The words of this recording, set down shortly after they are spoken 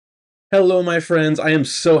Hello, my friends. I am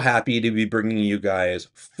so happy to be bringing you guys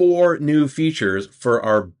 4 new features for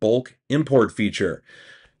our bulk import feature.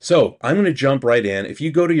 So I'm going to jump right in. If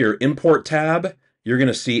you go to your import tab, you're going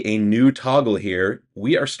to see a new toggle here.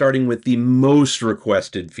 We are starting with the most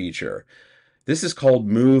requested feature. This is called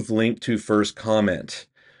Move Link to First Comment.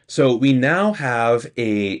 So we now have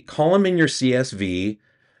a column in your CSV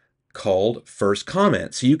called First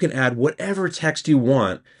Comment. So you can add whatever text you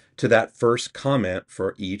want to that first comment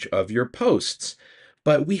for each of your posts.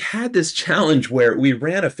 But we had this challenge where we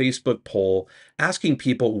ran a Facebook poll asking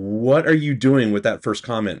people, what are you doing with that first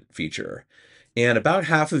comment feature? And about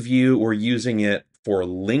half of you were using it for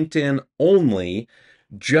LinkedIn only,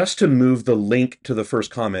 just to move the link to the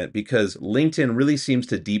first comment, because LinkedIn really seems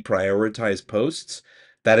to deprioritize posts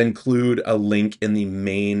that include a link in the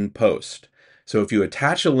main post. So if you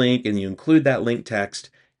attach a link and you include that link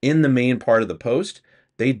text in the main part of the post,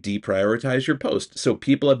 they deprioritize your post. So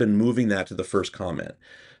people have been moving that to the first comment.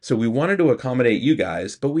 So we wanted to accommodate you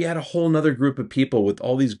guys, but we had a whole nother group of people with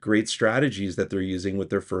all these great strategies that they're using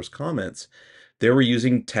with their first comments. They were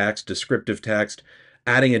using text, descriptive text,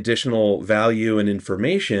 adding additional value and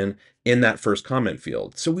information in that first comment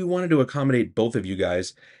field. So we wanted to accommodate both of you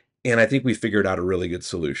guys, and I think we figured out a really good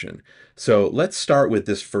solution. So let's start with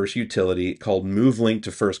this first utility called Move Link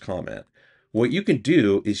to First Comment. What you can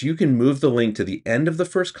do is you can move the link to the end of the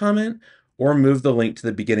first comment or move the link to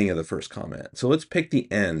the beginning of the first comment. So let's pick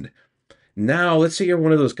the end. Now, let's say you're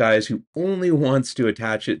one of those guys who only wants to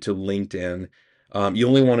attach it to LinkedIn. You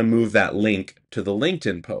only want to move that link to the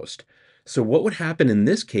LinkedIn post. So what would happen in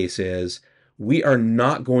this case is we are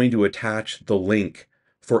not going to attach the link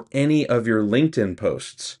for any of your LinkedIn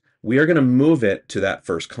posts. We are going to move it to that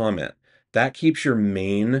first comment. That keeps your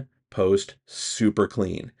main post super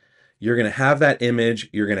clean. You're going to have that image,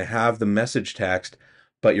 you're going to have the message text,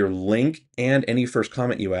 but your link and any first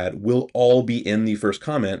comment you add will all be in the first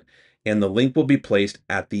comment, and the link will be placed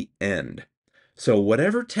at the end. So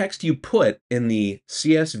whatever text you put in the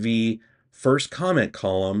CSV first comment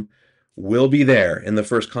column will be there in the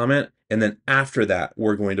first comment, and then after that,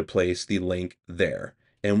 we're going to place the link there.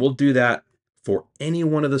 And we'll do that for any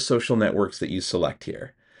one of the social networks that you select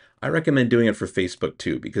here. I recommend doing it for Facebook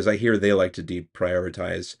too, because I hear they like to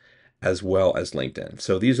deprioritize as well as LinkedIn.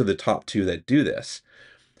 So these are the top 2 that do this.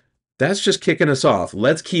 That's just kicking us off.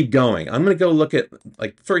 Let's keep going. I'm going to go look at,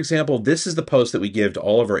 like, for example, this is the post that we give to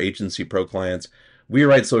all of our Agency Pro clients. We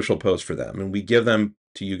write social posts for them, and we give them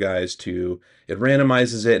to you guys it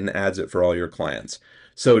randomizes it and adds it for all your clients.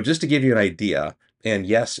 So just to give you an idea, and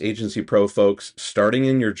yes, Agency Pro folks, starting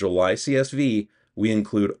in your July CSV, we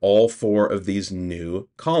include all 4 of these new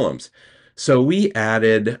columns. So we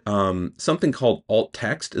added something called alt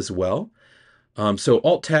text as well. So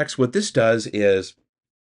alt text, what this does is,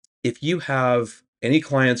 if you have any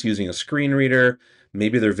clients using a screen reader,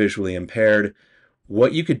 maybe they're visually impaired,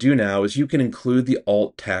 what you could do now is you can include the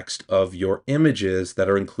alt text of your images that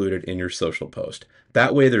are included in your social post.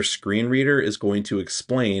 That way their screen reader is going to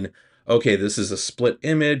explain, okay, this is a split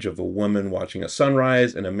image of a woman watching a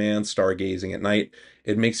sunrise and a man stargazing at night.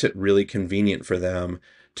 It makes it really convenient for them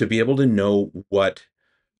to be able to know what,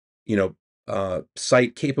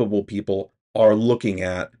 sight capable people are looking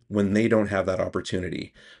at when they don't have that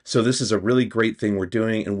opportunity. So this is a really great thing we're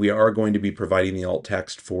doing, and we are going to be providing the alt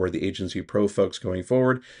text for the Agency Pro folks going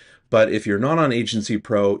forward. But if you're not on Agency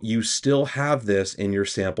Pro, you still have this in your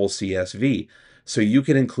sample CSV. So you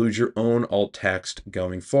can include your own alt text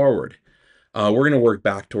going forward. We're going to work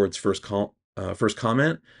back towards first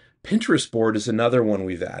comment. Pinterest board is another one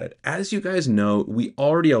we've added. As you guys know, we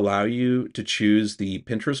already allow you to choose the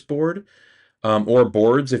Pinterest board, or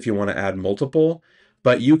boards if you want to add multiple,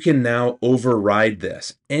 but you can now override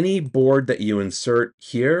this. Any board that you insert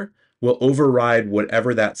here will override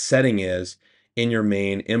whatever that setting is in your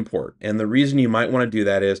main import. And the reason you might want to do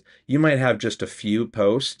that is you might have just a few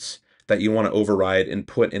posts that you want to override and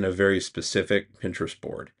put in a very specific Pinterest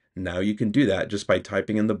board. Now you can do that just by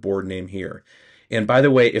typing in the board name here. And by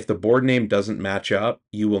the way, if the board name doesn't match up,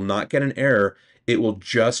 you will not get an error. It will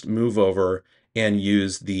just move over and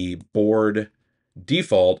use the board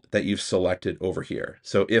default that you've selected over here.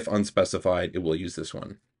 So if unspecified, it will use this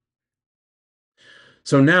one.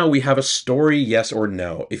 So now we have a story, yes or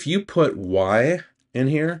no. If you put Y in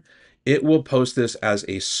here, it will post this as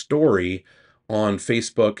a story on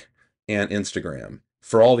Facebook and Instagram.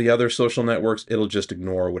 For all the other social networks, it'll just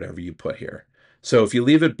ignore whatever you put here. So if you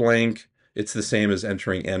leave it blank, it's the same as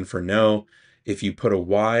entering N for no. If you put a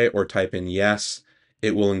Y or type in yes,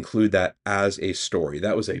 it will include that as a story.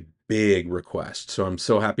 That was a big request. So I'm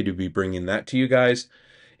so happy to be bringing that to you guys.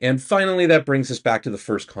 And finally, that brings us back to the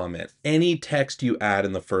first comment. Any text you add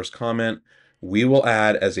in the first comment, we will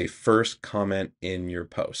add as a first comment in your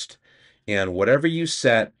post. And whatever you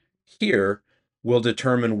set here will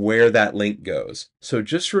determine where that link goes. So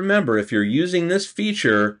just remember, if you're using this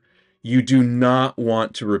feature, you do not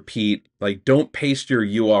want to repeat, like don't paste your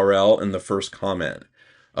URL in the first comment.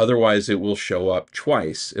 Otherwise, it will show up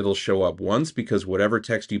twice. It'll show up once because whatever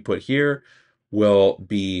text you put here will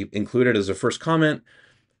be included as a first comment,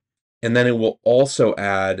 and then it will also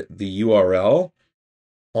add the URL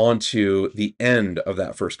onto the end of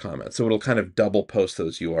that first comment. So it'll kind of double post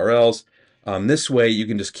those URLs. This way you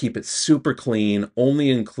can just keep it super clean, only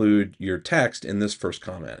include your text in this first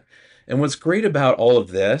comment. And what's great about all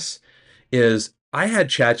of this is I had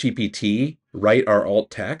ChatGPT write our alt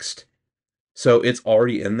text, so it's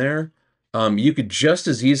already in there. You could just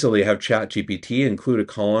as easily have ChatGPT include a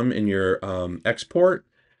column in your export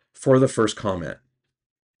for the first comment.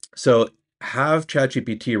 So have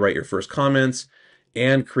ChatGPT write your first comments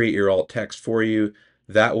and create your alt text for you.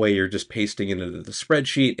 That way you're just pasting it into the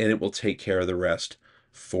spreadsheet and it will take care of the rest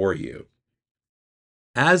for you.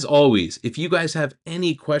 As always, if you guys have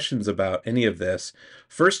any questions about any of this,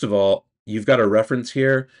 first of all, you've got a reference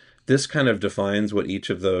here. This kind of defines what each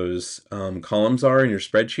of those columns are in your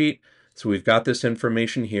spreadsheet. So we've got this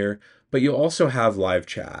information here, but you also have live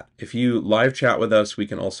chat. If you live chat with us, we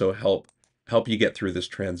can also help you get through this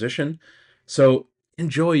transition. So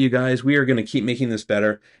enjoy, you guys. We are going to keep making this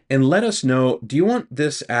better. And let us know, do you want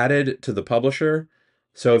this added to the publisher?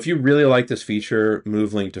 So if you really like this feature,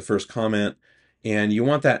 move link to first comment, and you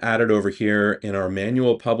want that added over here in our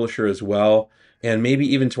manual publisher as well, and maybe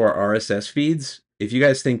even to our RSS feeds, if you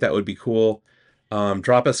guys think that would be cool,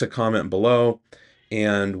 drop us a comment below,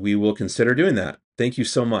 and we will consider doing that. Thank you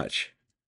so much.